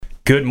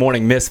Good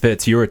morning,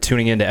 Misfits. You are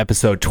tuning in to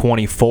episode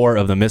 24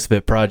 of the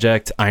Misfit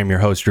Project. I am your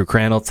host, Drew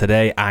Crandall.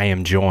 Today, I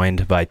am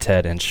joined by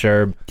Ted and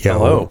Sherb. Yo.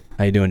 Hello.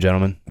 How you doing,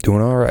 gentlemen?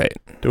 Doing all right.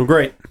 Doing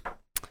great.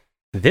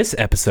 This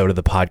episode of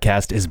the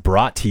podcast is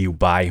brought to you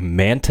by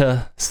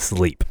Manta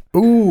Sleep.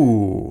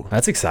 Ooh.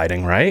 That's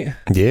exciting, right?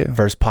 Yeah.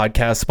 First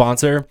podcast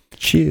sponsor.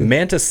 Chill.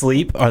 Manta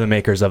Sleep are the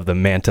makers of the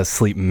Manta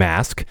Sleep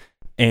mask.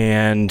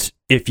 And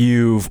if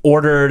you've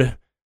ordered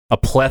a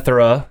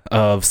plethora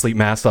of sleep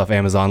masks off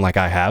Amazon like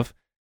I have,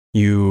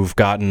 you've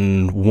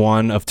gotten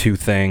one of two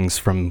things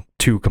from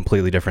two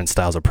completely different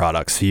styles of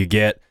products. So you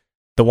get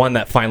the one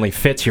that finally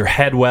fits your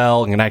head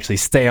well and can actually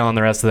stay on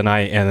the rest of the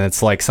night, and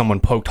it's like someone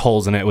poked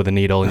holes in it with a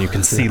needle and you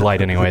can see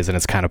light anyways, and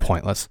it's kind of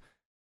pointless.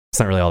 It's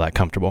not really all that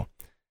comfortable.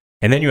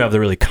 And then you have the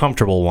really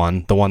comfortable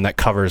one, the one that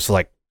covers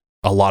like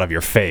a lot of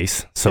your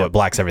face, so it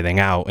blacks everything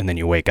out, and then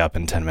you wake up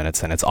in 10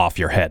 minutes and it's off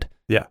your head.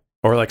 Yeah.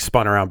 Or like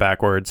spun around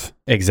backwards.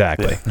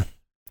 Exactly. Yeah.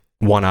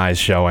 One eye's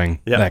showing,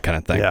 that kind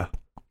of thing. Yeah.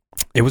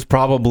 It was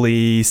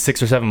probably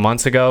 6 or 7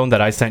 months ago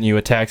that I sent you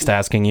a text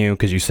asking you,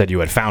 because you said you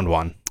had found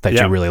one that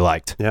you really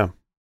liked. Yeah.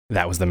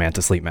 That was the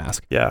Manta Sleep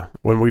mask. Yeah.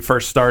 When we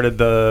first started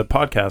the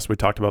podcast, we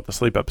talked about the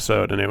sleep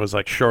episode, and it was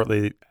like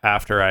shortly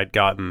after I'd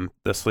gotten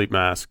the sleep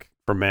mask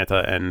from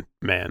Manta, and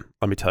man,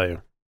 let me tell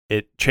you,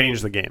 it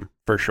changed the game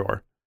for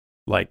sure.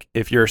 Like,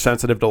 if you're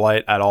sensitive to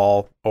light at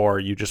all, or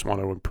you just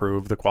want to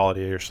improve the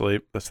quality of your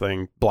sleep, this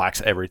thing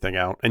blacks everything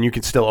out, and you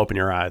can still open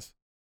your eyes.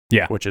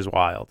 Yeah. Which is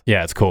wild.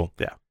 Yeah, it's cool.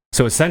 Yeah.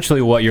 So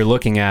essentially what you're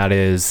looking at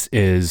is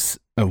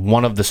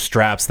one of the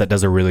straps that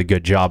does a really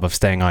good job of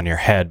staying on your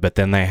head, but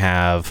then they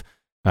have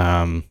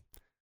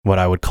what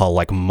I would call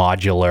like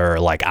modular,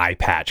 like eye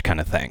patch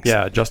kind of things.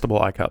 Yeah,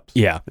 adjustable eye cups.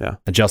 Yeah.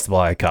 Adjustable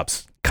eye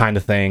cups kind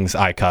of things,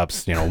 eye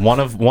cups, one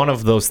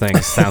of those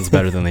things sounds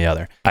better than the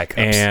other. Eye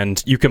cups.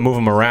 And you can move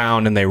them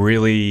around and they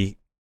really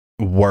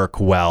work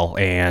well.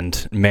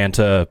 And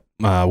Manta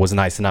was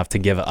nice enough to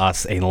give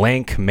us a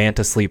link,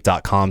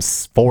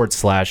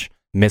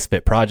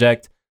 mantasleep.com/misfit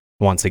project.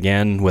 Once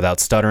again, without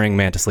stuttering,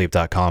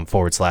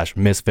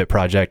 mantasleep.com/misfit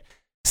project.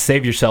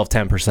 Save yourself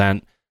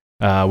 10%.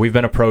 We've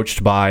been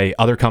approached by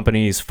other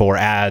companies for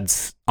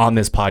ads on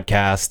this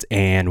podcast,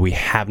 and we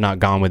have not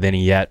gone with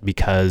any yet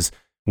because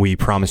we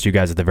promised you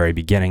guys at the very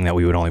beginning that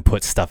we would only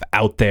put stuff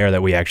out there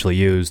that we actually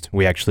used.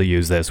 We actually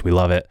use this. We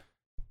love it.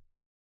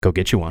 Go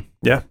get you one.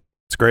 Yeah,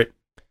 it's great.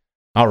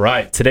 All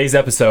right. Today's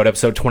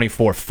episode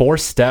 24, 4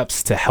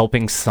 steps to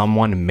helping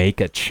someone make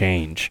a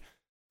change.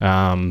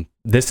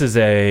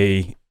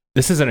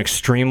 This is an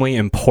extremely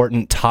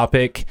important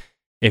topic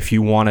if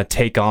you want to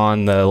take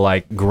on the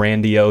like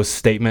grandiose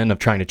statement of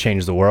trying to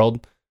change the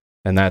world.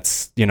 And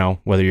that's,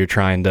 whether you're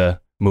trying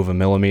to move a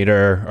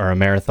millimeter or a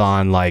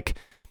marathon, like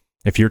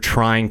if you're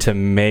trying to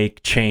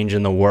make change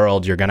in the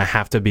world, you're going to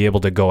have to be able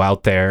to go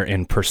out there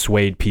and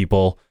persuade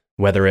people,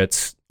 whether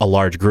it's a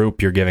large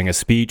group, you're giving a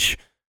speech,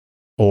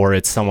 or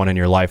it's someone in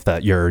your life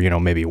that you're,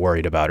 maybe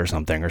worried about or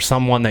something, or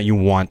someone that you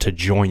want to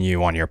join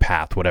you on your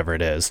path, whatever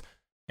it is.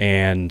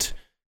 And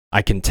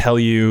I can tell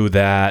you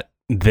that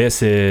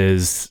this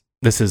is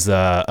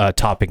a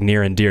topic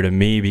near and dear to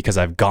me because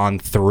I've gone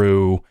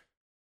through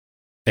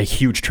a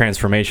huge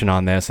transformation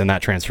on this, and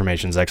that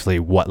transformation is actually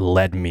what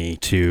led me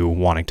to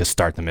wanting to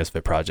start the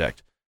Misfit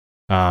Project.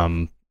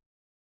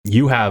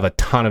 You have a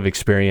ton of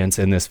experience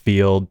in this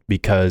field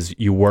because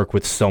you work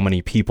with so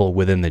many people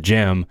within the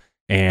gym,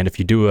 and if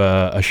you do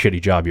a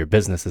shitty job, your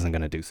business isn't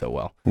going to do so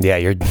well. Yeah,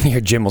 your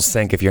gym will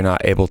sink if you're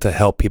not able to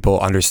help people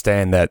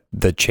understand that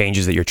the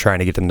changes that you're trying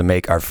to get them to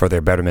make are for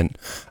their betterment.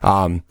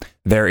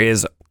 There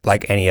is,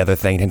 like any other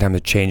thing, anytime the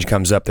change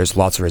comes up, there's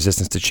lots of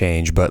resistance to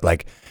change, but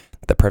like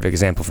the perfect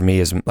example for me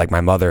is like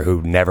my mother,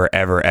 who never,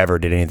 ever, ever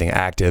did anything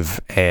active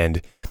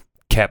and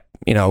kept,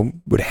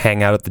 would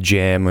hang out at the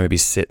gym, maybe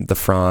sit at the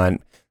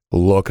front,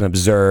 look and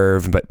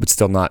observe, but would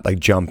still not like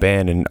jump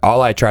in. And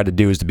all I tried to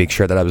do is to make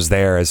sure that I was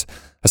there as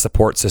a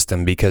support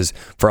system, because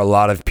for a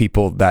lot of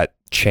people that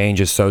change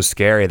is so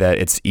scary that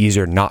it's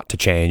easier not to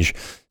change.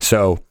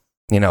 So,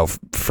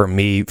 for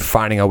me,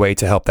 finding a way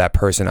to help that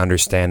person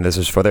understand this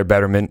is for their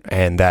betterment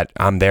and that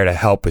I'm there to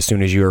help as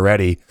soon as you're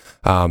ready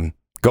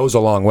goes a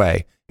long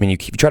way. I mean, you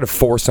try to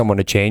force someone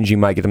to change, you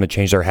might get them to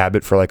change their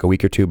habit for like a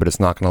week or two, but it's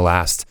not going to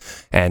last.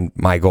 And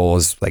my goal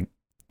is, like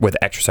with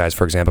exercise,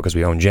 for example, because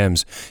we own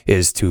gyms,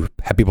 is to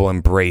have people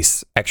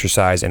embrace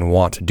exercise and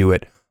want to do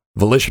it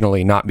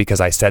volitionally, not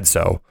because I said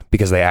so,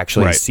 because they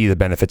actually see the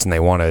benefits and they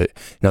want to,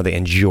 they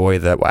enjoy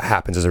what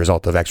happens as a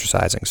result of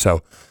exercising.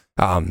 So,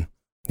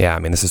 yeah, I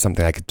mean, this is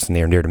something that's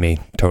near and dear to me,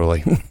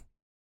 totally.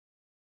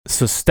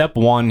 So step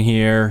one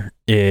here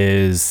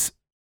is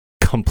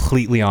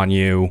completely on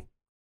you,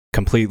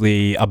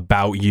 completely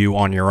about you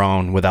on your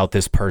own without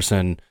this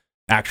person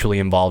actually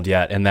involved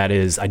yet, and that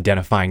is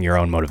identifying your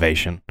own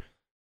motivation.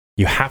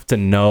 You have to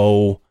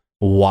know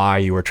why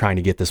you are trying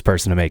to get this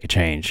person to make a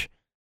change.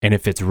 And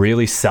if it's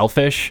really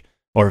selfish,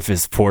 or if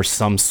it's for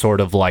some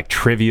sort of like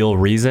trivial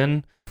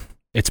reason,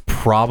 it's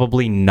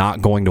probably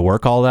not going to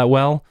work all that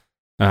well.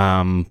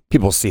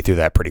 People see through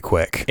that pretty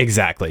quick.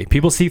 Exactly.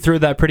 People see through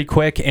that pretty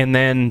quick. And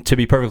then, to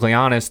be perfectly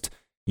honest,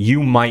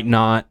 you might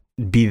not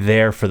be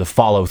there for the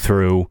follow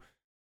through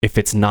if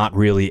it's not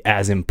really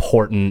as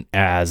important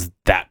as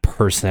that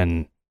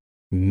person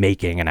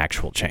making an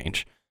actual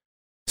change.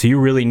 So you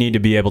really need to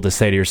be able to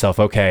say to yourself,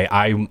 okay,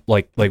 I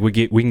we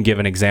can give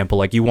an example.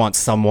 Like, you want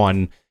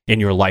someone in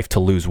your life to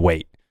lose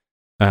weight.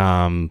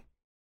 Why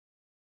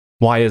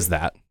is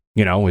that?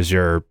 You know, is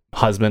your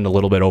husband a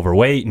little bit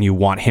overweight and you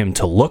want him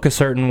to look a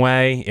certain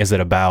way? Is it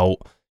about,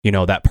 you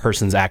know, that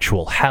person's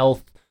actual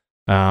health?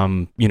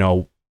 You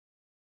know,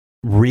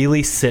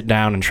 really sit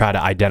down and try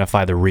to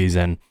identify the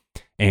reason.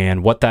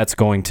 And what that's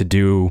going to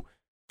do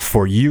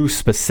for you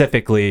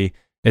specifically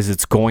is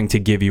it's going to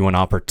give you an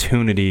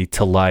opportunity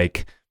to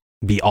like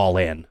be all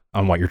in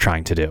on what you're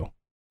trying to do.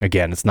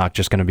 Again, it's not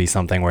just going to be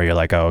something where you're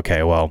like, oh,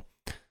 okay, well,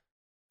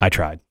 I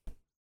tried.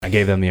 I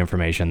gave them the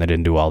information. They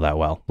didn't do all that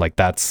well. Like,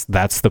 that's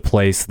the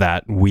place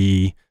that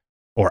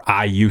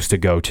I used to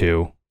go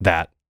to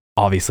that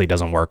obviously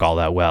doesn't work all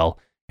that well.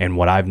 And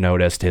what I've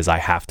noticed is I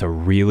have to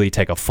really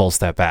take a full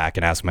step back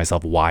and ask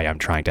myself why I'm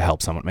trying to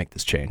help someone make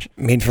this change.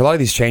 I mean, for a lot of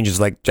these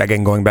changes, like,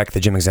 again, going back to the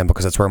gym example,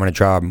 because that's where I'm going to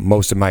draw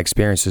most of my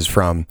experiences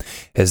from,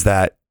 is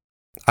that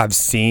I've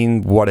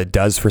seen what it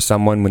does for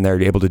someone when they're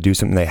able to do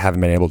something they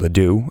haven't been able to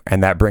do.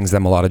 And that brings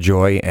them a lot of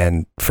joy.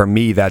 And for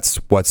me, that's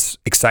what's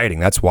exciting.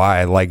 That's why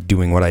I like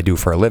doing what I do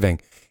for a living,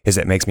 is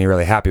it makes me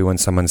really happy when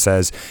someone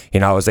says, you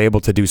know, I was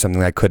able to do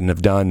something I couldn't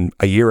have done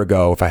a year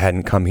ago if I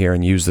hadn't come here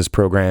and used this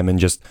program and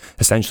just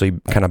essentially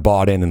kind of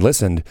bought in and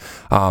listened.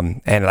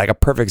 And like a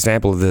perfect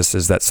example of this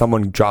is that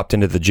someone dropped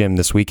into the gym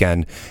this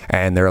weekend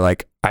and they're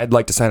like, I'd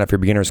like to sign up for your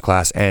beginner's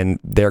class. And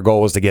their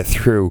goal was to get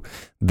through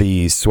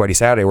the Sweaty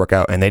Saturday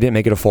workout, and they didn't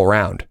make it a full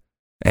round.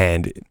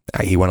 And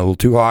he went a little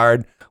too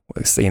hard.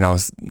 You know,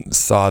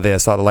 saw the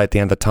light at the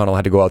end of the tunnel,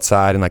 had to go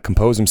outside and like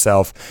compose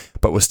himself,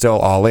 but was still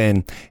all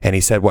in. And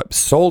he said what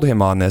sold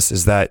him on this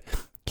is that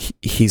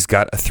he's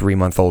got a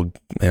 3-month-old,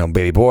 you know,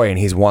 baby boy, and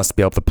he wants to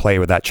be able to play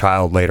with that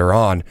child later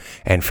on.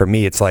 And for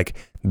me, it's like,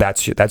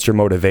 that's your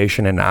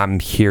motivation, and I'm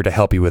here to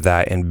help you with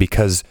that. And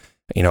because,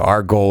 you know,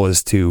 our goal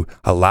is to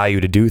allow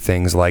you to do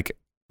things like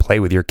play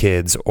with your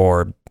kids,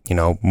 or, you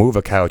know, move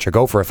a couch, or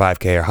go for a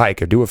 5K, or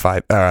hike, or do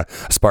a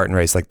Spartan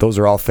race. Like, those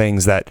are all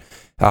things that,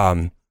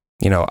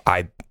 you know,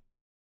 I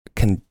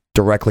can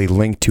directly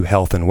link to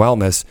health and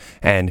wellness.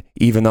 And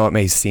even though it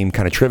may seem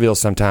kind of trivial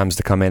sometimes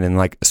to come in and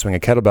like swinging a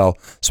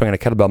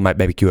kettlebell might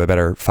make you a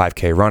better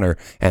 5K runner.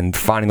 And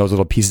finding those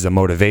little pieces of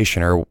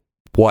motivation are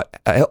what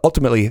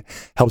ultimately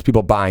helps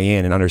people buy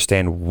in and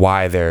understand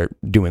why they're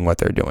doing what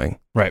they're doing.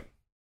 Right.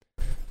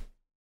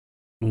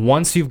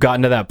 Once you've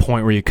gotten to that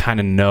point where you kind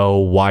of know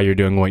why you're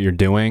doing what you're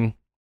doing,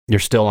 you're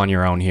still on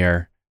your own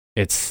here.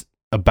 It's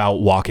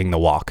about walking the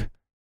walk.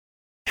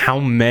 How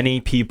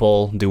many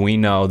people do we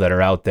know that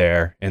are out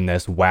there in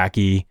this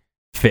wacky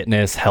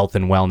fitness, health,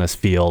 and wellness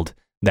field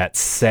that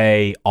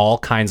say all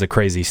kinds of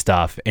crazy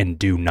stuff and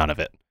do none of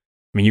it?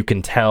 I mean, you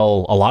can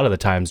tell a lot of the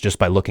times just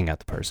by looking at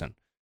the person,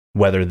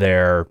 whether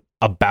they're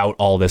about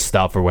all this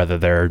stuff or whether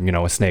they're, you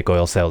know, a snake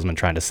oil salesman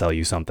trying to sell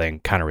you something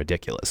kind of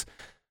ridiculous.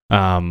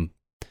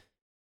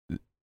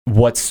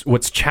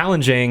 What's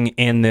challenging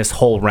in this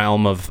whole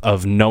realm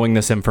of knowing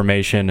this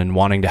information and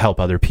wanting to help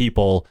other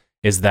people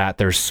is that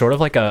there's sort of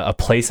like a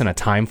place and a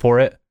time for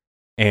it.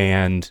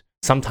 And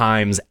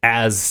sometimes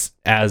as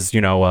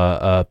you know,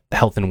 a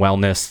health and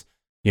wellness,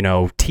 you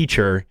know,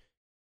 teacher,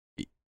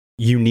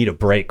 you need a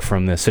break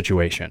from this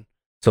situation.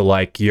 So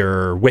like,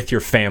 you're with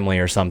your family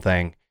or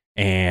something,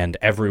 and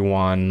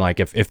everyone, like,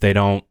 if they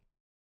aren't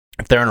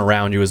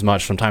around you as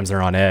much, sometimes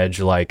they're on edge.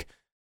 Like,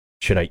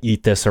 should I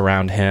eat this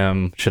around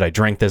him? Should I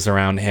drink this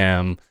around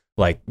him?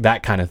 Like,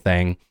 that kind of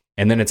thing.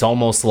 And then it's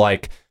almost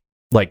like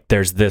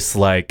there's this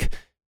like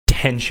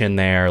tension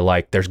there,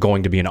 like there's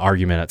going to be an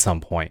argument at some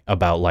point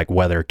about like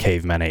whether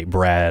cavemen ate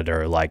bread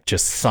or like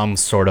just some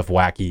sort of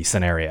wacky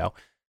scenario.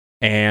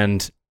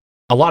 And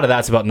a lot of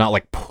that's about not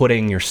like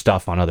putting your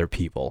stuff on other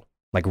people,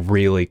 like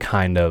really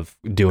kind of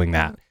doing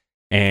that.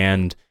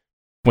 And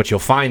what you'll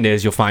find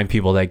is you'll find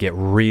people that get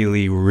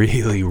really,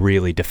 really,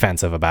 really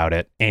defensive about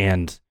it,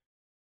 and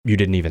you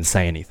didn't even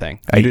say anything.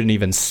 You didn't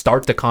even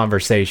start the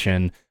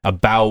conversation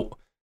about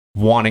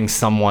wanting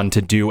someone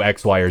to do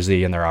X, Y, or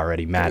Z, and they're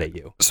already mad at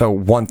you. So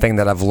one thing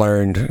that I've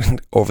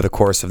learned over the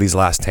course of these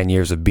last 10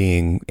 years of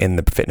being in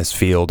the fitness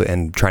field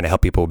and trying to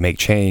help people make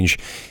change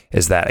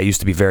is that I used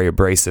to be very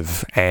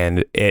abrasive,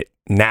 and it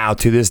now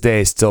to this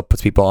day still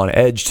puts people on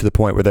edge to the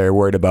point where they're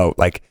worried about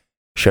like,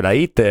 should I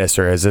eat this,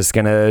 or is this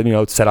gonna, you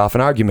know, set off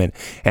an argument?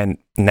 And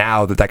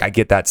now that like I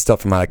get that still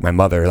from my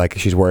mother, like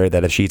she's worried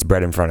that if she eats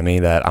bread in front of me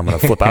that I'm gonna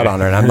flip out on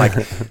her. And I'm like,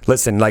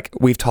 listen, like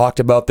we've talked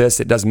about this.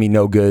 It doesn't mean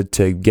no good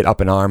to get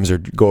up in arms or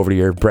go over to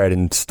your bread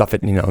and stuff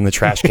it, you know, in the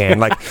trash can.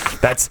 Like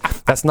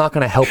that's not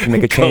gonna help you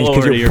make a change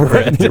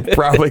because you're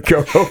probably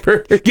go over.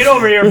 Get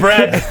over your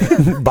bread.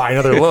 Buy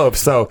another loaf.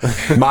 So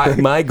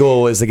my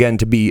goal is again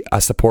to be a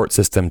support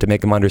system to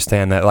make them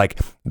understand that like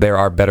there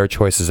are better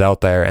choices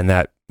out there, and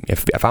that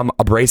if I'm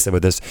abrasive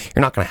with this,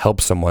 you're not going to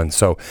help someone.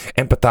 So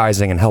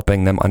empathizing and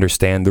helping them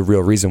understand the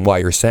real reason why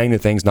you're saying the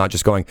things, not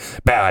just going,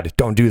 bad,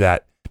 don't do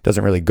that,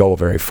 doesn't really go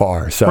very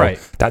far. So Right.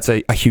 that's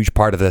a huge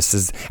part of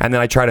this and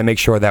then I try to make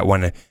sure that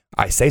when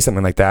I say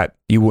something like that,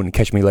 you wouldn't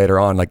catch me later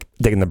on, like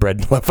digging the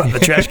bread out of the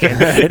trash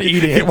can and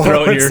eating it.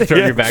 Throw it in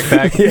your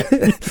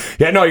backpack.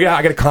 Yeah,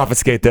 I got to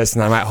confiscate this,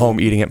 and I'm at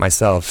home eating it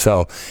myself.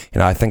 So,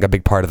 I think a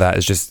big part of that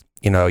is just,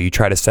 you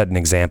try to set an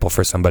example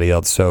for somebody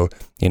else. So,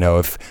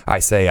 if I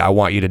say I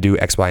want you to do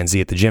X, Y, and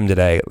Z at the gym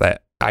today,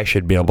 that I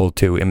should be able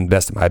to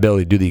invest in my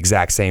ability to do the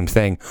exact same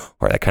thing,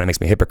 or that kind of makes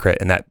me a hypocrite,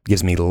 and that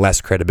gives me less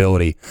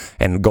credibility.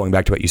 And going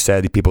back to what you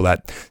said, the people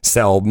that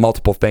sell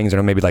multiple things,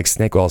 or maybe like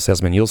snake oil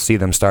salesmen, you'll see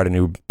them start a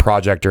new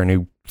project or a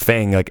new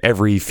thing like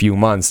every few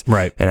months.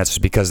 Right. And that's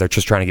just because they're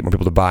just trying to get more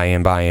people to buy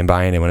in.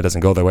 And when it doesn't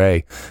go their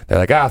way, they're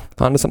like,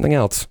 on to something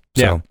else.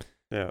 Yeah. So,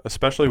 yeah,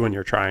 especially when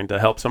you're trying to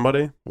help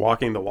somebody.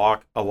 Walking the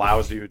walk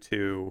allows you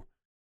to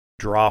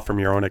draw from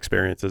your own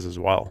experiences as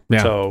well.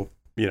 Yeah. So,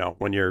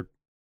 when you're,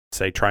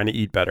 say, trying to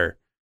eat better,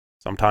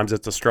 sometimes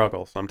it's a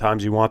struggle.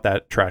 Sometimes you want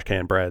that trash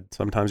can bread.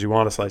 Sometimes you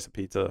want a slice of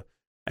pizza.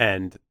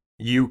 And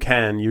you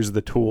can use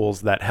the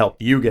tools that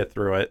help you get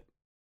through it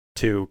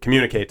to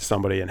communicate to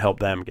somebody and help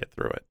them get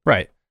through it.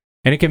 Right.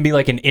 And it can be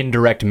like an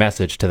indirect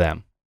message to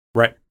them.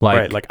 Right.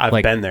 Like, Like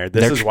I've been there.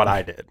 This is what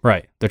I did.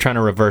 Right. They're trying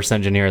to reverse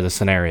engineer the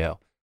scenario.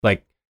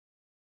 Like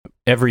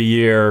every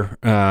year,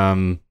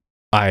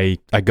 I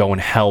go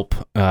and help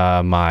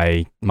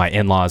my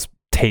in-laws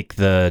take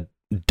the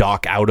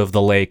dock out of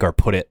the lake or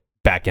put it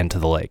back into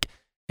the lake.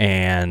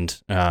 And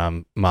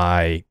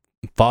my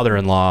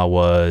father-in-law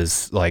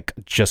was like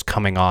just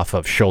coming off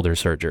of shoulder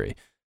surgery.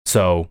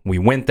 So we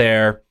went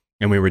there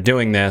and we were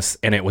doing this,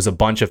 and it was a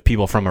bunch of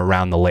people from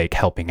around the lake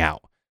helping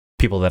out,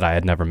 people that I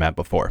had never met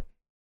before.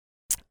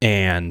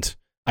 And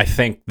I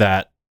think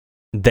that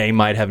they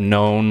might have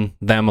known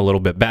them a little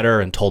bit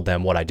better and told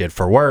them what I did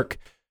for work.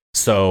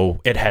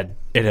 So it had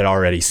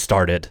already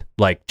started,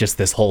 like just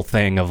this whole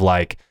thing of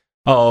like,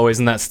 oh,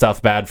 isn't that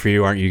stuff bad for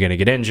you? Aren't you going to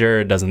get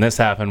injured? Doesn't this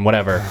happen?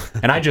 Whatever.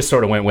 And I just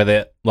sort of went with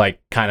it, like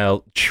kind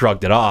of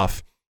shrugged it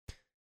off.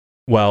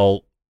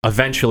 Well,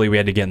 eventually we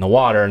had to get in the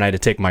water and I had to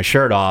take my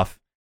shirt off.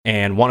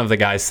 And one of the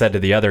guys said to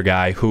the other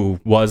guy, who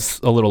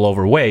was a little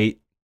overweight,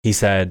 he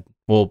said,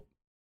 well,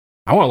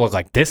 I want to look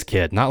like this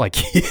kid, not like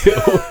you.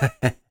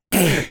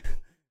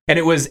 And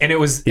it was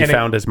He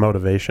found his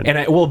motivation.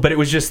 But it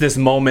was just this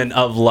moment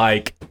of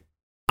like,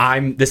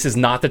 this is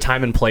not the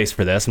time and place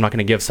for this. I'm not going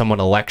to give someone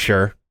a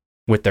lecture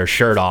with their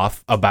shirt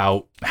off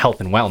about health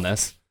and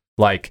wellness.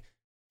 Like,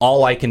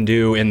 all I can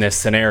do in this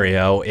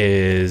scenario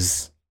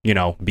is,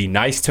 be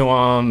nice to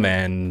them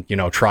and,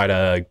 try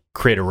to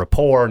create a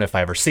rapport. And if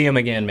I ever see them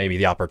again, maybe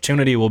the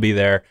opportunity will be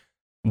there.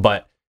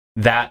 But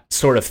that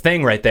sort of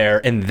thing right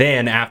there. And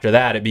then after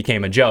that, it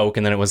became a joke.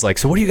 And then it was like,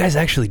 so what do you guys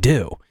actually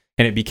do?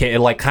 And it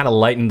like kind of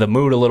lightened the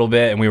mood a little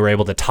bit. And we were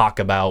able to talk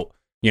about,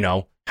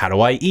 how do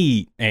I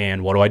eat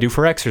and what do I do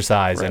for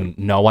exercise? Right. And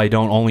no, I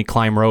don't only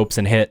climb ropes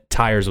and hit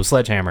tires with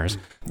sledgehammers.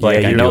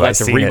 Like, I know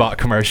that's a Reebok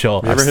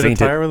commercial. You ever hit a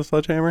tire with a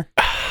sledgehammer?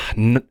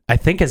 I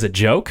think as a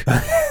joke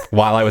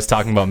while I was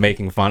talking about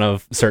making fun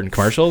of certain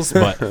commercials.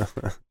 But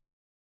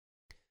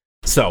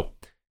so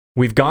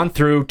we've gone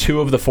through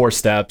 2 of the 4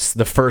 steps.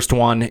 The first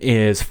one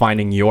is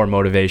finding your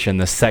motivation.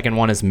 The second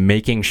one is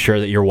making sure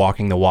that you're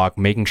walking the walk,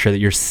 making sure that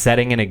you're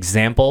setting an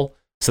example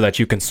so that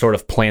you can sort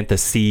of plant the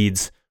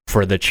seeds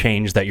for the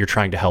change that you're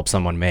trying to help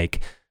someone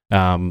make.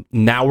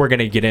 Now we're going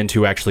to get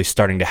into actually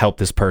starting to help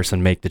this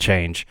person make the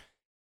change.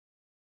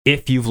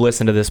 If you've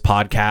listened to this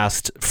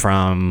podcast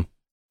from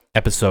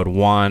episode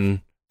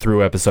 1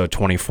 through episode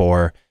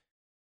 24,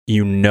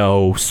 you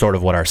know sort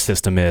of what our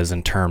system is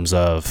in terms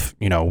of,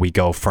 we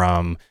go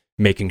from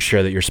making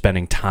sure that you're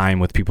spending time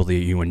with people that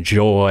you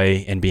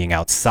enjoy and being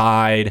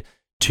outside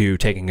to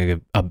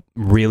taking a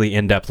really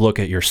in-depth look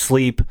at your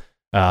sleep,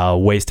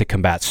 ways to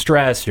combat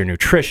stress, your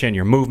nutrition,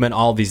 your movement,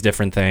 all these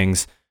different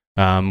things.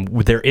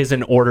 There is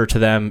an order to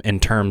them in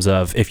terms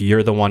of if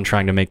you're the one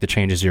trying to make the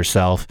changes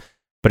yourself.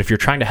 But if you're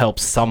trying to help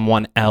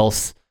someone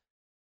else,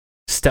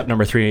 step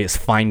number 3 is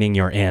finding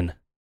your in.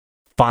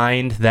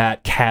 Find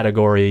that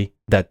category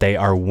that they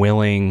are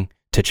willing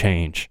to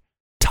change.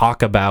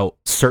 Talk about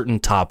certain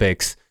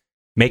topics,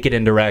 make it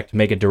indirect,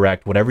 make it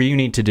direct, whatever you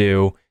need to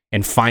do,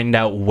 and find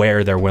out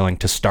where they're willing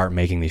to start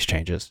making these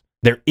changes.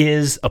 There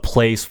is a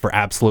place for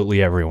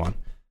absolutely everyone.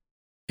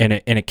 And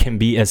it can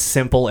be as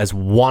simple as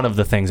one of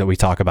the things that we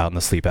talk about in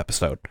the sleep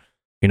episode.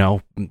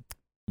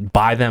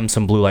 Buy them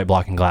some blue light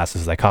blocking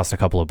glasses. They cost a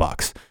couple of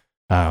bucks.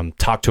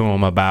 Talk to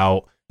them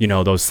about,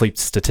 those sleep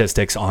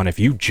statistics on if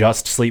you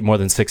just sleep more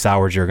than 6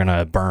 hours, you're going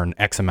to burn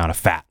X amount of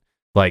fat.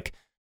 Like,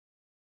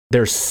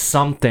 there's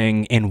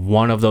something in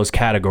one of those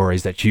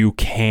categories that you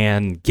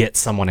can get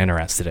someone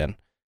interested in.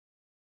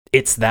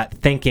 It's that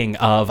thinking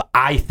of,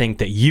 I think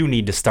that you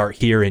need to start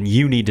here and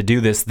you need to do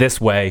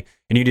this way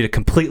and you need to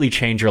completely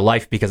change your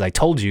life because I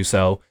told you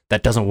so.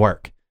 That doesn't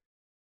work.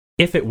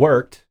 If it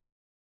worked,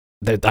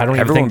 I don't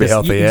even think be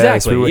healthy.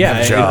 Exactly. We wouldn't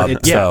have a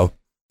job. So,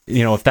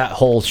 if that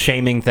whole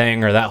shaming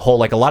thing or that whole,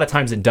 like, a lot of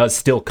times it does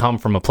still come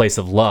from a place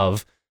of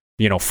love,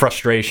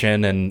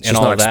 frustration and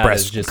all not that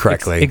expressed is just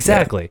correctly.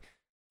 Exactly.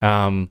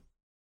 Yeah.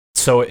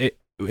 So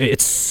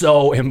it's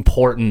so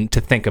important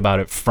to think about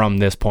it from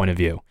this point of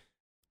view.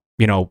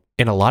 You know,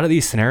 in a lot of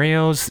these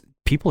scenarios,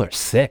 people are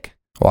sick.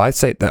 Well, I'd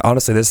say that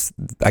honestly, this,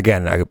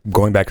 again,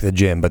 going back to the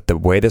gym, but the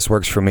way this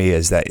works for me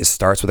is that it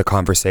starts with a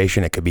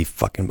conversation. It could be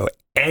fucking about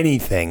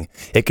anything.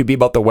 It could be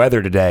about the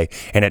weather today,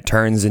 and it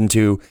turns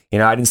into,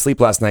 I didn't sleep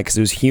last night because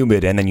it was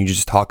humid, and then you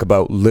just talk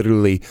about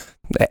literally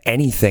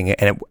anything,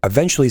 and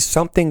eventually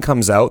something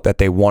comes out that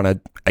they want to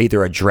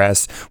either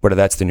address, whether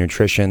that's the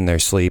nutrition, their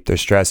sleep, their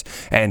stress,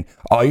 and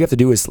all you have to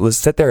do is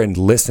sit there and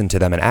listen to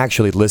them and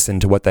actually listen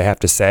to what they have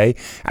to say,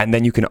 and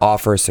then you can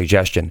offer a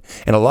suggestion.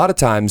 And a lot of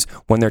times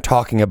when they're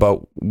talking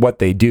about what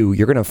they do,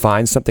 you're going to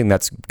find something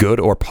that's good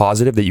or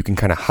positive that you can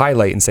kind of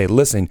highlight and say,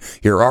 listen,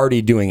 you're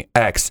already doing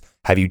X.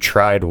 Have you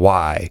tried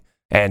Y?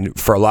 And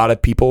for a lot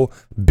of people,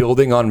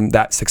 building on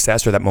that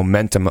success or that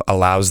momentum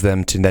allows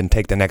them to then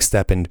take the next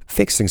step in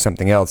fixing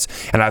something else.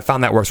 And I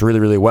found that works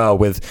really, really well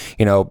with,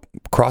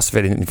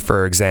 CrossFit,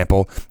 for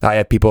example. I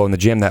had people in the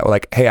gym that were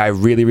like, hey, I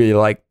really, really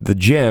like the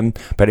gym,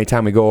 but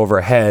anytime we go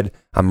overhead,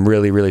 I'm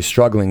really, really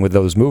struggling with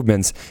those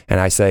movements. And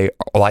I say,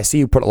 well, I see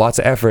you put lots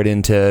of effort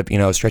into,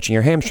 stretching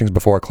your hamstrings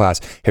before class.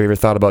 Have you ever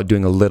thought about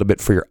doing a little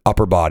bit for your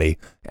upper body?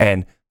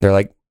 And they're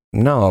like,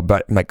 no,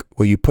 but I'm like,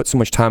 well, you put so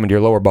much time into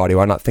your lower body.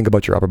 Why not think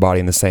about your upper body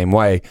in the same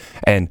way?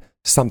 And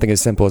something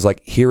as simple as like,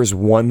 here's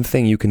one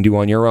thing you can do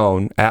on your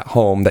own at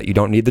home that you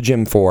don't need the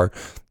gym for.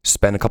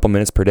 Spend a couple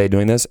minutes per day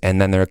doing this. And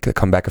then they'll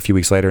come back a few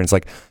weeks later and it's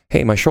like,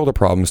 hey, my shoulder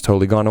problem's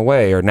totally gone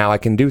away. Or now I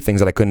can do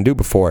things that I couldn't do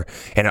before.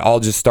 And it all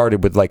just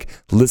started with like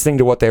listening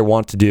to what they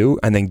want to do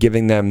and then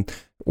giving them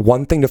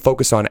one thing to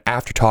focus on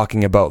after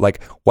talking about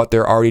like what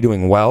they're already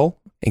doing well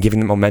and giving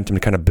them momentum to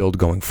kind of build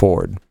going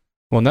forward.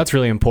 Well, and that's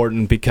really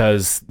important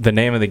because the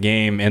name of the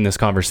game in this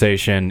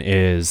conversation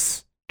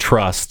is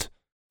trust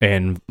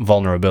and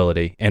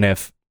vulnerability. And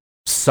if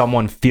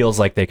someone feels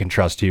like they can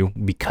trust you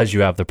because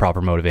you have the proper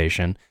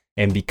motivation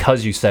and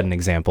because you set an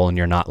example and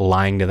you're not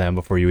lying to them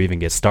before you even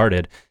get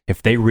started,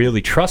 if they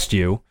really trust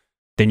you,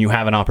 then you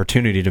have an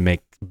opportunity to make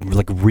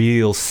like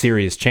real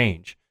serious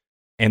change.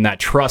 And that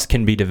trust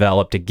can be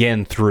developed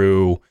again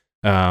through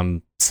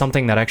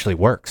something that actually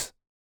works.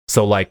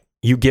 So like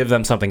you give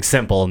them something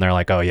simple and they're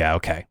like, oh yeah,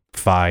 okay.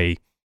 If I,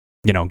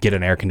 get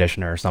an air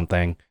conditioner or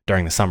something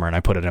during the summer and I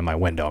put it in my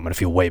window, I'm going to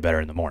feel way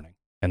better in the morning.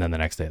 And then the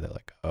next day they're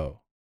like,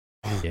 oh,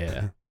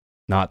 yeah,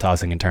 not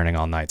tossing and turning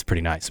all night. It's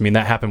pretty nice. I mean,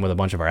 that happened with a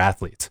bunch of our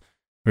athletes.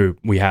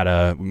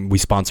 We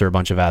sponsor a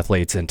bunch of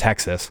athletes in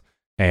Texas,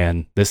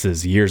 and this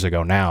is years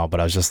ago now, but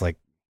I was just like,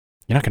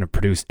 you're not going to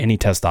produce any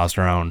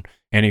testosterone,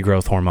 any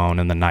growth hormone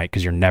in the night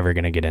because you're never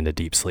going to get into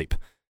deep sleep.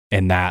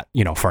 And that,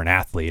 for an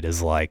athlete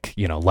is like,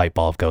 light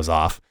bulb goes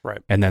off.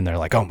 Right. And then they're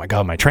like, oh my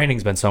God, my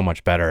training's been so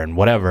much better and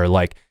whatever.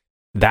 Like,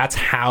 that's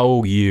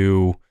how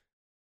you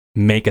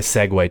make a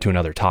segue to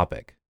another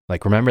topic.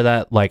 Like, remember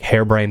that like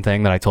harebrained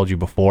thing that I told you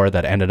before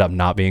that ended up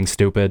not being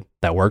stupid,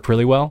 that worked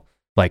really well?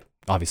 Like,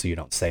 obviously you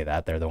don't say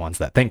that. They're the ones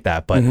that think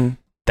that, but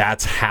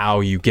that's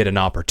how you get an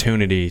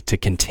opportunity to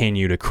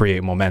continue to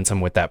create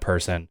momentum with that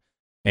person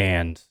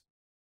and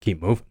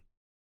keep moving.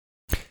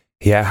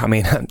 Yeah, I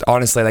mean,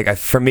 honestly, like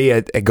for me,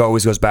 it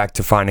always goes back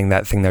to finding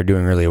that thing they're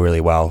doing really, really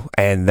well,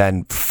 and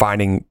then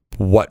finding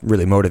what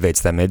really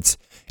motivates them. And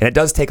it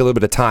does take a little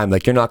bit of time.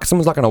 Like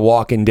someone's not going to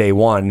walk in day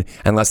one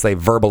unless they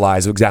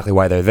verbalize exactly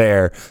why they're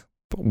there,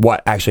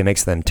 what actually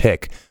makes them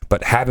tick.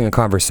 But having a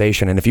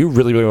conversation, and if you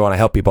really, really want to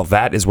help people,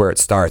 that is where it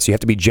starts. You have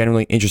to be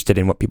genuinely interested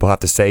in what people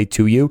have to say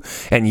to you.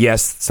 And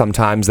yes,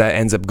 sometimes that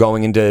ends up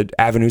going into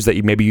avenues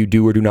that maybe you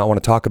do or do not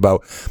want to talk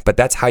about. But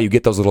that's how you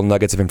get those little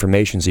nuggets of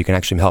information so you can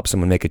actually help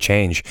someone make a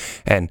change.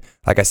 And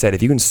like I said,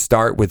 if you can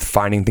start with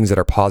finding things that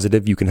are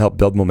positive, you can help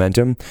build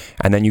momentum,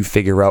 and then you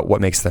figure out what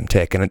makes them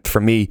tick. And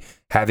for me,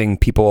 having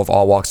people of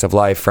all walks of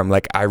life, from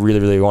like, I really,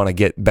 really want to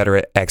get better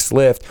at X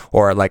lift,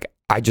 or like,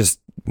 I just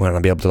want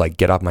to be able to like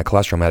get off my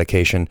cholesterol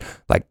medication,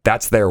 like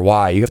that's their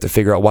why. You have to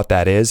figure out what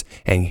that is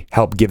and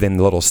help give them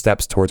the little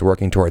steps towards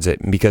working towards it.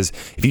 Because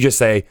if you just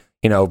say,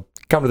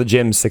 come to the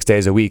gym 6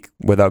 days a week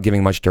without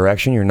giving much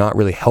direction, you're not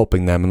really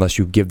helping them unless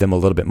you give them a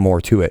little bit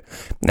more to it.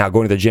 Now,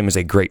 going to the gym is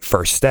a great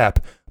first step,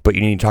 but you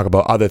need to talk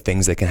about other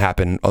things that can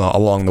happen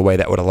along the way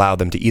that would allow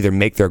them to either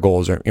make their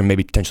goals or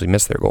maybe potentially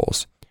miss their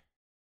goals.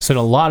 So in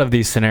a lot of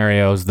these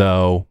scenarios,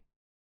 though,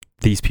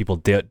 these people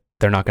they're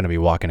not going to be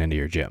walking into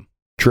your gym.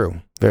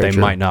 True. They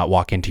might not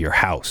walk into your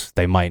house.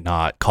 They might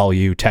not call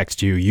you,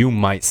 text you. You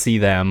might see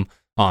them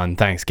on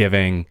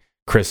Thanksgiving,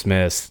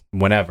 Christmas,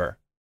 whenever.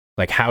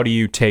 Like, how do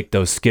you take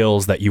those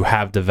skills that you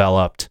have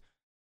developed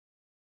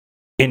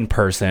in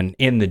person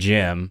in the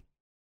gym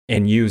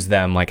and use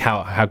them? Like,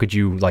 how could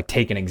you like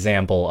take an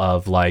example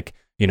of like,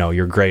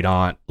 your great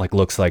aunt like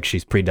looks like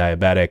she's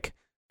pre-diabetic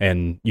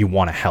and you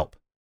want to help?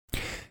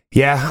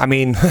 Yeah, I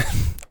mean,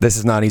 this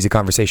is not an easy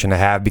conversation to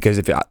have because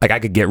if like I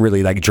could get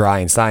really like dry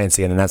and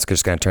sciencey, and then that's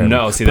just going to turn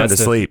them to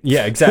sleep.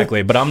 Yeah,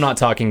 exactly. But I'm not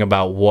talking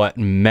about what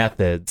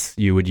methods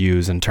you would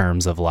use in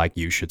terms of like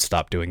you should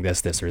stop doing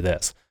this, this, or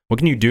this. What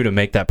can you do to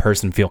make that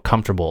person feel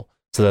comfortable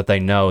so that they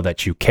know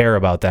that you care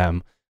about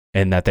them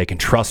and that they can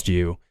trust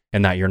you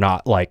and that you're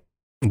not like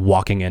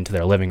walking into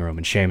their living room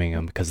and shaming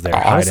them because they're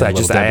honestly,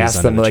 hiding little I Debbies ask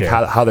under them the like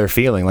chair. how they're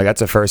feeling. Like that's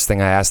the first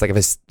thing I ask. Like if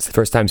it's the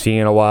first time seeing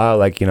in a while,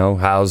 like, you know,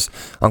 how's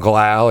Uncle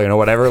Al, you know,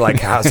 whatever, like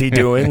how's he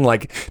doing?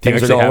 Like Do you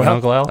things are actually going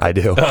have an well. Uncle Al? I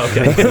do. Oh,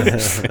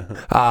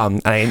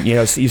 okay. And you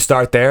know, so you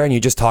start there and you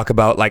just talk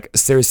about like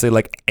seriously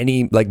like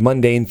any like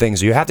mundane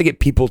things. You have to get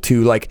people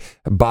to like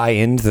buy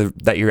into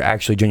that you're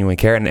actually genuinely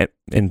care,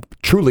 and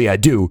truly I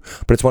do.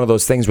 But it's one of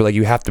those things where like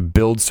you have to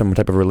build some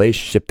type of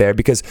relationship there,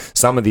 because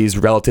some of these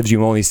relatives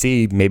you only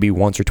see maybe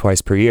once or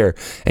twice per year,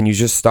 and you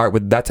just start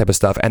with that type of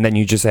stuff, and then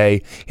you just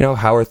say, you know,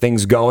 how are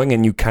things going,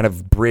 and you kind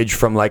of bridge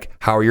from like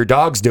how are your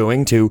dogs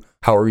doing to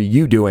how are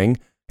you doing,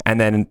 and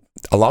then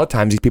a lot of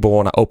times these people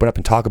want to open up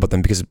and talk about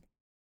them because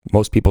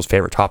most people's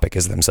favorite topic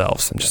is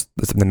themselves, and just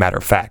it's a matter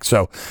of fact.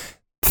 So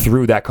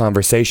through that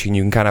conversation,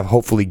 you can kind of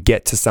hopefully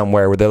get to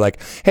somewhere where they're like,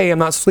 hey, I'm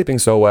not sleeping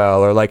so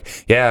well, or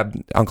like, yeah,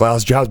 Uncle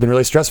Al's job's been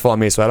really stressful on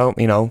me, so I don't,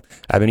 you know,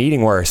 I've been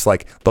eating worse.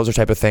 Like those are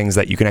type of things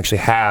that you can actually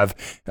have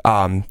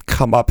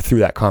come up through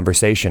that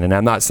conversation. And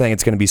I'm not saying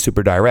it's going to be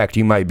super direct.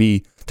 You might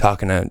be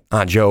talking to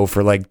Aunt Joe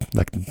for like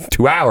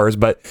 2 hours,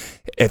 but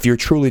if you're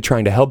truly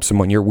trying to help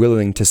someone, you're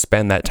willing to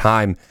spend that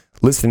time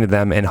listening to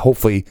them and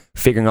hopefully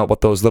figuring out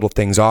what those little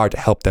things are to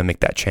help them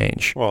make that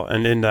change. Well,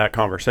 and in that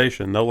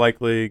conversation, they'll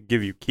likely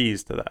give you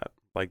keys to that.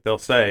 Like they'll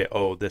say,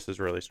 oh, this is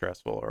really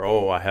stressful, or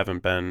oh, I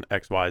haven't been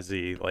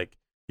XYZ. Like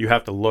you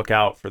have to look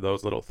out for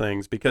those little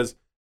things, because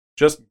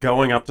just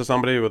going up to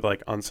somebody with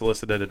like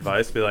unsolicited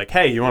advice, be like,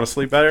 hey, you want to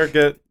sleep better?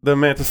 Get the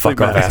Manta sleep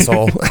Fuck off, mask.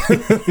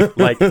 asshole.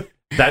 Like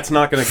that's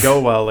not going to go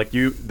well. Like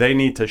they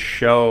need to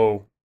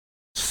show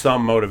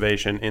some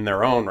motivation in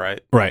their own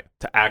right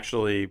to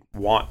actually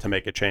want to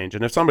make a change.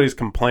 And if somebody's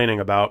complaining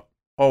about,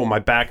 oh, my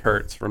back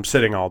hurts from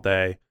sitting all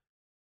day,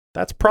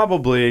 that's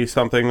probably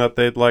something that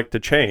they'd like to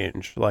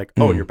change. Like,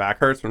 oh, your back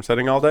hurts from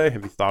sitting all day?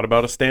 Have you thought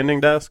about a standing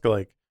desk?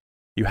 Like,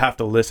 you have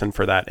to listen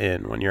for that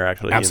when you're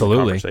actually in the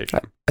conversation.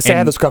 I say I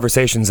have those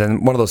conversations,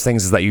 and one of those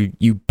things is that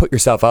you put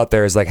yourself out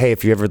there as like, hey,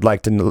 if you ever would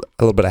like a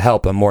little bit of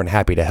help, I'm more than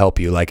happy to help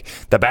you. Like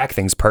the back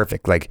thing's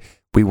perfect. Like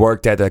we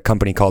worked at a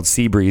company called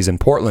Seabreeze in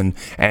Portland,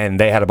 and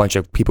they had a bunch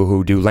of people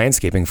who do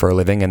landscaping for a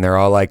living, and they're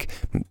all like,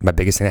 my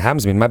biggest thing that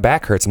happens to me, my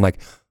back hurts. I'm like,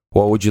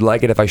 well, would you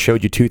like it if I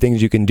showed you 2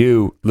 things you can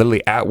do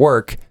literally at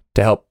work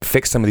to help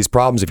fix some of these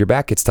problems if your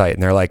back gets tight?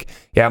 And they're like,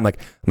 yeah. I'm like,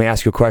 let me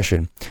ask you a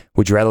question.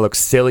 Would you rather look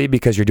silly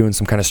because you're doing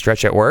some kind of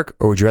stretch at work,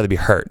 or would you rather be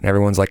hurt? And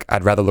everyone's like,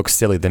 I'd rather look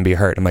silly than be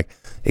hurt. I'm like,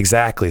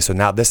 exactly. So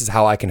now this is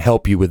how I can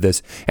help you with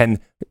this. And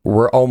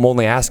I'm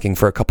only asking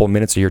for a couple of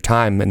minutes of your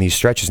time in these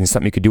stretches, and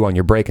something you could do on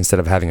your break instead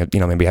of having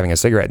maybe having a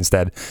cigarette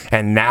instead.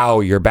 And now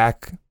your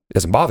back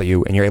doesn't bother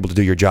you, and you're able to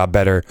do your job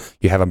better.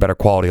 You have a better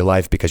quality of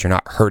life because you're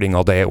not hurting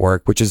all day at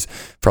work, which is,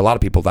 for a lot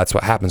of people, that's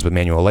what happens with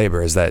manual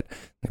labor, is that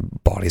their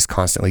body's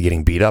constantly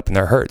getting beat up and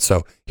they're hurt.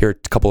 So here are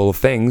a couple of little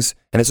things,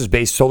 and this is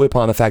based solely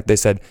upon the fact they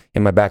said,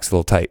 my back's a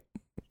little tight.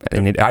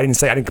 And I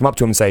didn't come up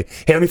to them and say,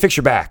 hey, let me fix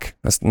your back.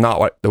 That's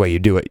not the way you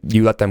do it.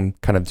 You let them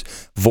kind of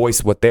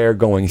voice what they're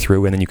going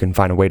through, and then you can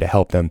find a way to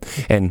help them.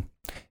 And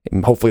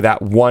hopefully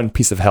that one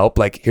piece of help,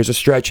 like here's a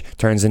stretch,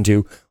 turns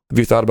into, have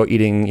you thought about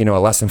eating, a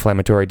less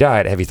inflammatory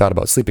diet? Have you thought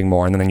about sleeping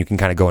more? And then you can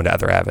kind of go into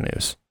other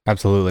avenues.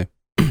 Absolutely.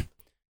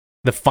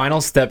 The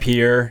final step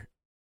here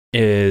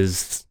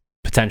is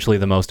potentially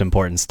the most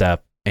important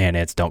step, and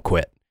it's don't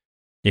quit.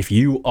 If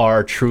you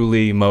are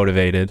truly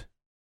motivated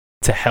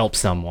to help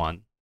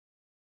someone,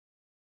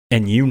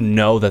 and you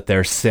know that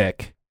they're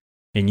sick,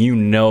 and you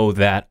know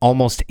that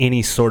almost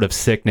any sort of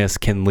sickness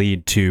can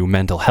lead to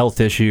mental health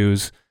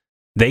issues,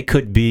 they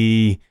could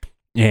be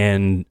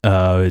in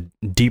a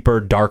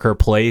deeper, darker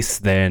place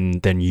than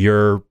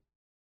you're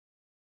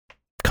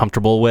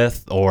comfortable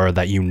with, or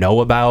that you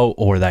know about,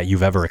 or that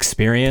you've ever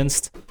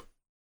experienced.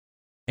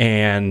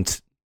 And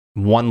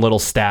one little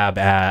stab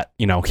at,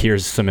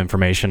 here's some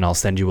information, I'll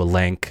send you a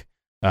link.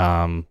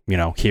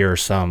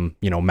 Here's some,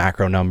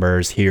 macro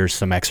numbers, here's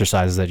some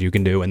exercises that you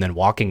can do, and then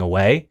walking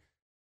away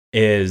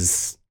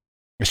it's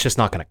just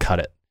not going to cut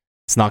it.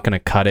 It's not going to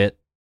cut it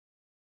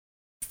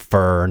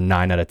for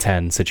 9 out of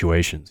 10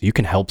 situations. You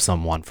can help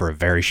someone for a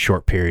very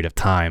short period of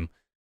time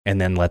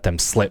and then let them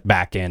slip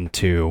back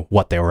into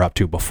what they were up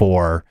to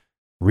before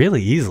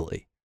really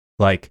easily.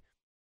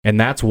 And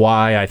that's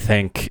why I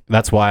think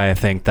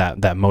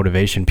that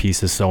motivation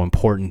piece is so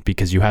important,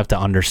 because you have to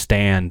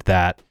understand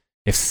that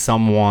if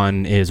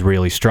someone is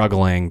really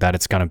struggling, that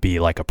it's going to be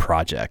like a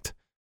project.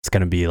 It's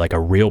going to be like a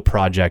real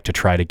project to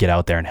try to get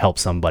out there and help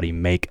somebody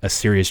make a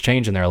serious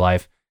change in their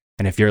life.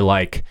 And if you're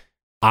like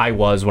I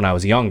was when I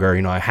was younger,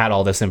 I had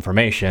all this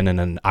information, and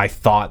then I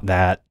thought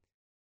that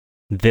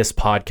this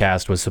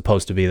podcast was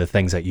supposed to be the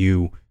things that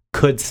you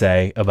could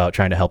say about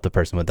trying to help the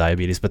person with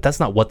diabetes, but that's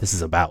not what this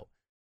is about.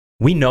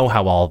 We know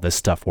how all of this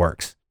stuff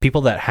works.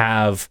 People that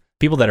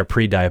are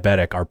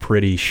pre-diabetic are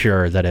pretty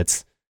sure that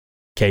it's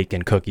cake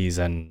and cookies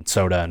and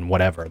soda and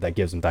whatever that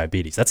gives them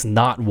diabetes. That's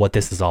not what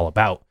this is all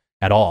about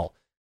at all.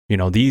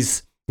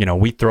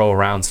 We throw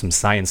around some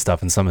science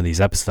stuff in some of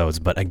these episodes,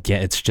 but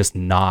again, it's just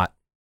not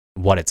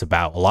what it's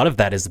about. A lot of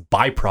that is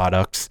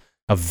byproducts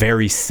of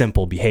very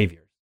simple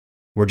behavior.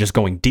 We're just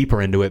going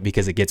deeper into it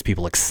because it gets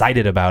people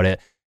excited about it,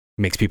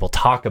 makes people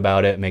talk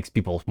about it, makes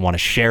people want to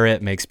share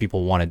it, makes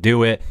people want to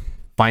do it,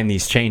 find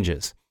these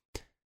changes.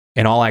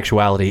 In all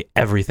actuality,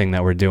 everything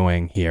that we're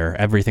doing here,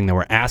 everything that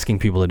we're asking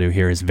people to do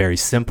here is very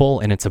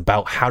simple, and it's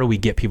about how do we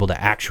get people to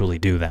actually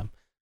do them.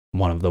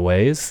 One of the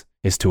ways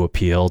is to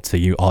appeal to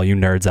you, all you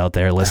nerds out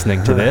there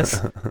listening to this,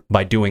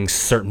 by doing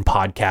certain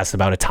podcasts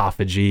about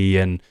autophagy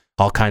and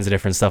all kinds of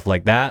different stuff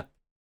like that.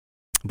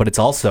 But it's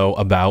also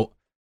about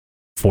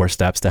 4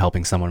 steps to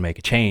helping someone make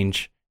a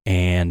change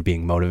and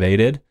being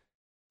motivated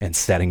and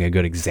setting a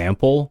good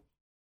example,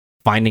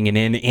 finding an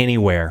in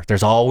anywhere.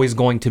 There's always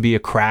going to be a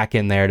crack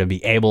in there to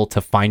be able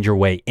to find your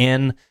way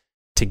in,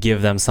 to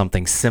give them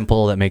something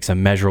simple that makes a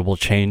measurable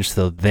change.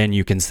 So then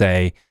you can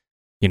say,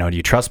 do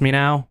you trust me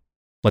now?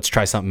 Let's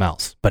try something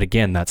else. But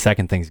again, that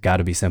second thing's got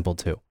to be simple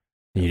too.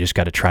 You just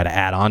got to try to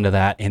add on to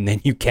that. And then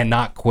you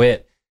cannot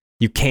quit.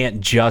 You can't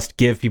just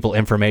give people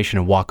information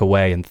and walk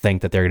away and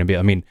think that they're going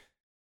to be,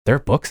 there are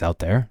books out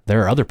there.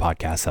 There are other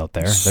podcasts out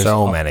there. There's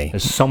many.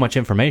 There's so much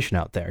information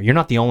out there. You're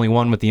not the only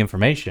one with the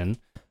information.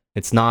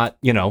 It's not,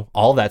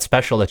 all that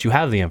special that you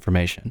have the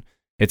information.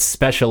 It's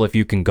special if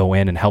you can go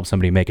in and help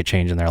somebody make a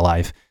change in their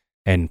life.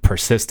 And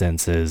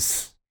persistence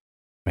is,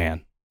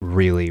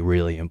 really,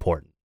 really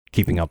important.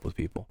 Keeping up with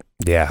people.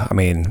 Yeah.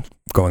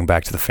 Going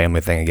back to the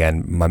family thing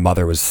again, my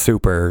mother was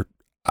super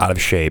out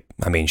of shape.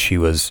 She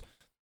was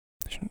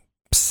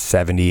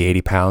 70,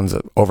 80 pounds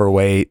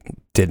overweight,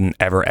 didn't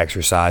ever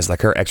exercise.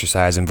 Like, her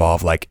exercise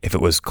involved, like, if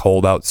it was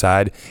cold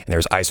outside and there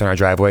was ice on our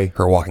driveway,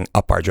 her walking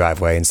up our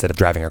driveway instead of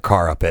driving her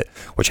car up it,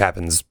 which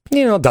happens,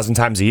 a dozen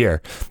times a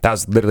year. That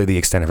was literally the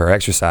extent of her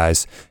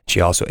exercise.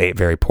 She also ate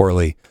very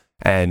poorly.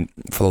 And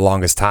for the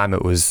longest time,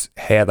 it was,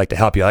 hey, I'd like to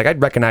help you. Like,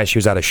 I'd recognize she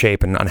was out of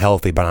shape and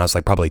unhealthy, but I was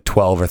like probably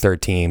 12 or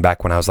 13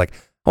 back when I was like,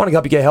 I want to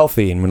help you get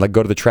healthy, and would like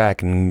go to the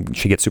track, and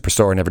she'd get super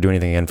sore and never do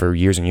anything again for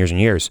years and years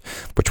and years,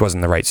 which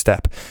wasn't the right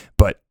step.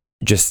 But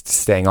just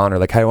staying on her,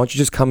 like, hey, why don't you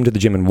just come to the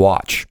gym and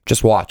watch?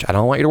 Just watch. I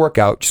don't want you to work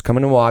out. Just come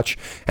in and watch.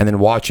 And then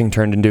watching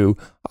turned into,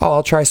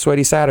 I'll try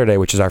Sweaty Saturday,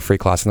 which is our free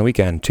class on the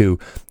weekend, to,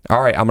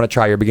 all right, I'm going to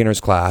try your beginner's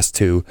class,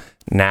 to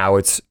now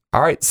it's,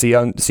 all right, see you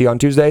on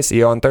Tuesday, see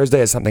you on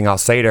Thursday, is something I'll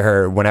say to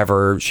her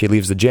whenever she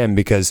leaves the gym,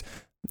 because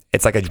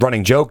it's like a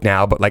running joke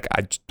now, but like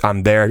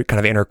I'm there kind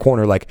of in her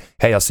corner, like,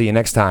 hey, I'll see you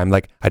next time.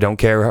 Like, I don't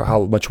care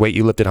how much weight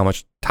you lifted, how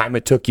much time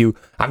it took you.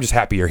 I'm just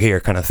happy you're here,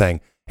 kind of thing.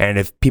 And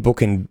if people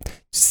can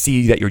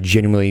see that you're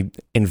genuinely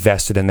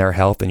invested in their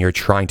health and you're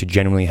trying to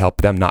genuinely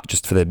help them, not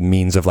just for the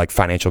means of like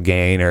financial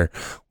gain or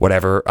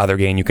whatever other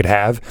gain you could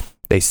have,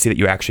 they see that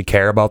you actually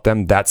care about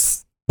them.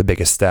 That's the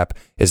biggest step,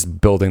 is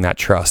building that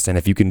trust. And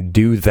if you can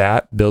do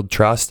that, build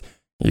trust,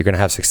 you're going to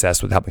have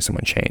success with helping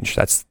someone change.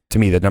 That's, to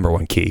me, the number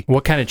one key.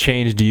 What kind of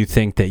change do you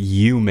think that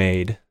you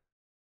made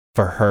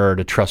for her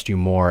to trust you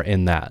more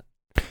in that?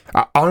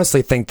 I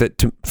honestly think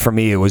that for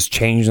me, it was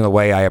changing the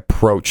way I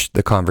approached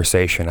the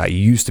conversation. I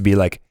used to be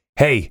like,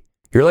 hey,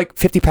 you're like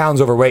 50 pounds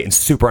overweight and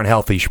super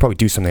unhealthy. You should probably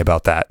do something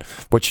about that,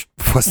 which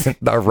wasn't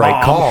the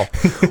right call.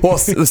 Well,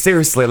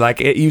 seriously, like,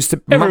 it used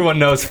to... Everyone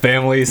knows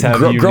families have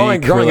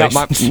growing up,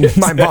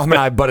 my mom and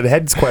I butted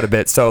heads quite a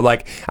bit. So,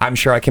 like, I'm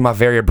sure I came off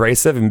very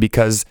abrasive, and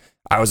because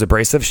I was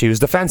abrasive, she was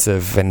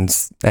defensive,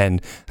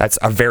 and that's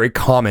a very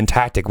common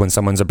tactic. When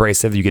someone's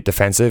abrasive, you get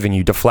defensive and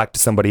you deflect to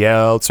somebody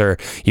else, or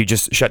you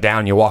just shut down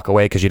and you walk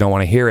away because you don't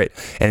want to hear it.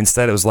 And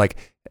instead, it was like,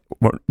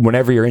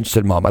 whenever you're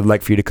interested, Mom, I'd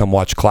like for you to come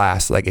watch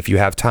class. Like, if you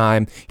have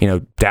time,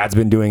 Dad's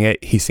been doing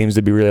it. He seems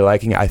to be really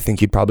liking it. I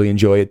think you'd probably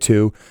enjoy it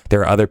too.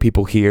 There are other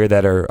people here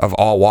that are of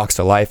all walks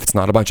of life. It's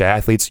not a bunch of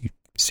athletes. You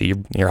see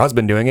your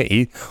husband doing it.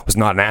 He was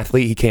not an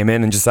athlete. He came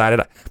in and decided,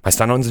 my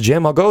son owns a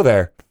gym, I'll go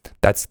there.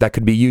 That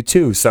could be you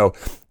too. So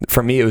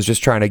for me, it was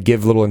just trying to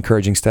give little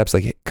encouraging steps,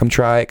 like, hey, come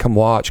try it, come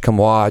watch.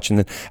 And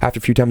then after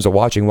a few times of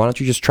watching, why don't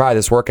you just try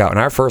this workout? And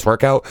our first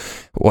workout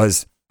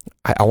was,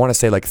 I want to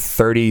say, like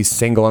 30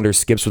 single under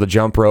skips with a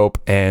jump rope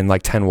and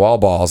like 10 wall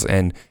balls.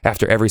 And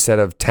after every set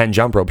of 10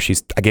 jump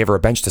ropes, I gave her a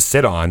bench to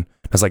sit on.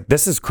 I was like,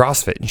 this is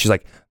CrossFit. And she's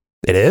like,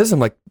 it is? I'm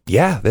like,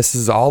 yeah, this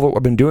is all what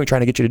I've been doing, trying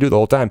to get you to do the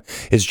whole time,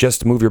 is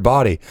just to move your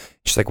body.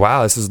 She's like,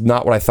 wow, this is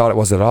not what I thought it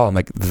was at all. I'm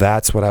like,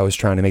 that's what I was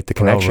trying to make the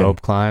connection.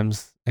 Rope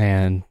climbs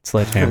and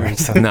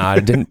sledgehammers. No,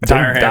 I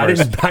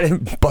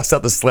didn't bust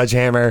out the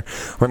sledgehammer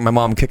or my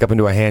mom kick up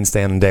into a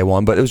handstand on day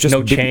one, but it was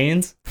just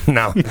chains.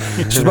 No,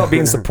 it's just about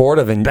being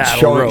supportive and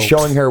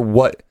showing her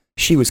what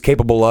she was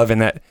capable of.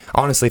 And that,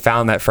 honestly,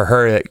 found that for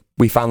her, that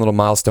we found little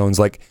milestones,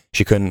 like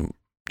she couldn't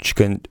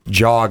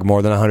jog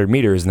more than 100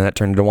 meters, and then that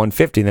turned into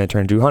 150, and then it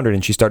turned to 200,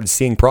 and she started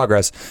seeing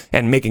progress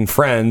and making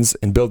friends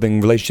and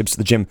building relationships at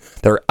the gym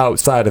that are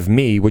outside of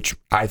me, which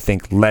I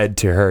think led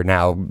to her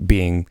now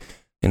being,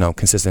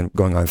 consistent,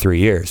 going on 3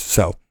 years.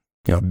 So,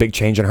 big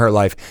change in her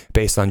life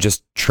based on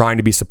just trying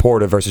to be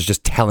supportive versus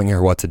just telling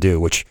her what to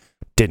do, which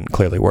didn't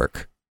clearly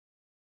work.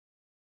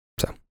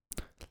 So,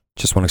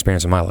 just one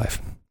experience in my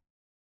life.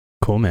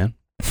 Cool, man.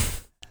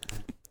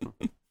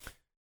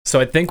 So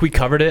I think we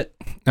covered it.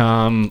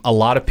 A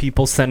lot of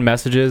people send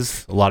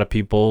messages. A lot of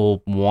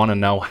people want to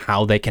know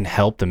how they can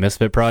help the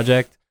Misfit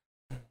Project.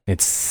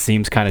 It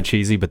seems kind of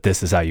cheesy, but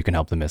this is how you can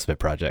help the Misfit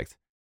Project.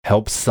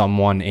 Help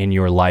someone in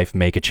your life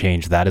make a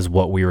change. That is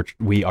what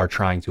we are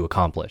trying to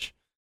accomplish.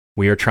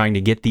 We are trying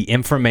to get the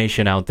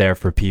information out there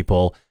for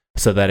people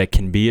so that it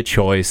can be a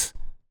choice,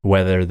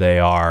 whether they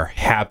are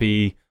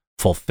happy,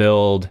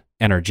 fulfilled,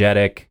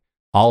 energetic,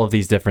 all of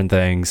these different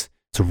things.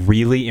 It's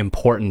really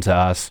important to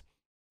us.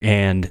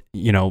 And,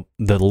 the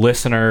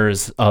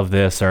listeners of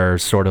this are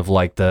sort of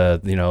like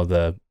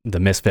the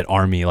Misfit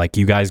Army. Like,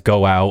 you guys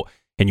go out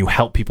and you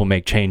help people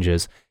make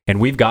changes. And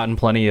we've gotten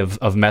plenty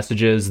of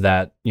messages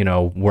that,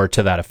 were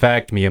to that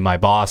effect. Me and my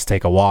boss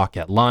take a walk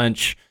at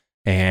lunch,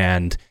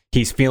 and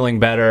he's feeling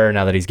better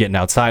now that he's getting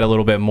outside a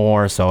little bit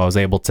more. So I was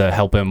able to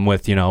help him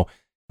with,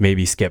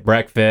 maybe skip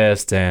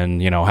breakfast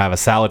and, have a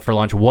salad for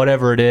lunch,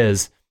 whatever it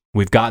is.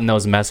 We've gotten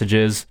those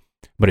messages.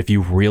 But if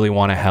you really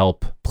want to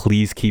help,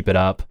 please keep it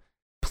up.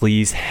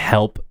 Please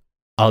help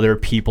other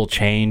people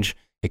change.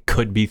 It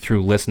could be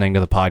through listening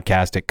to the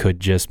podcast. It could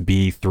just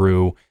be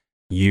through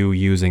you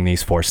using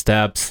these 4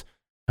 steps.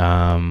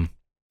 I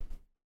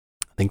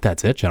think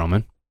that's it,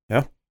 gentlemen.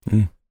 Yeah.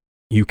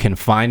 You can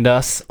find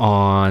us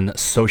on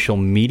social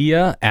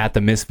media at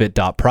the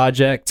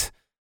misfit.project,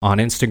 on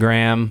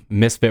Instagram,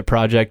 Misfit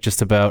Project,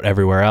 just about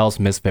everywhere else,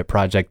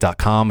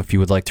 misfitproject.com if you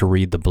would like to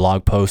read the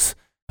blog posts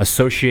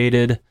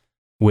associated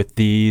with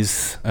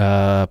these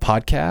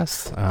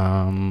podcasts.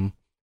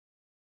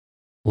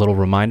 Little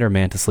reminder,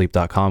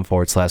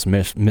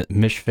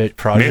 mantasleep.com/misfit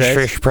project.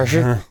 Mishfish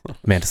pressure.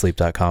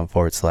 mantasleep.com/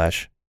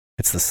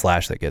 it's the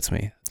slash that gets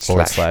me.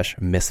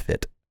 /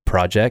 misfit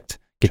project.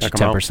 Get Check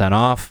you 'em out. 10%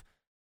 off.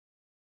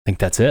 I think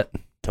that's it.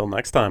 Till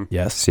next time.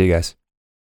 Yes. See you guys.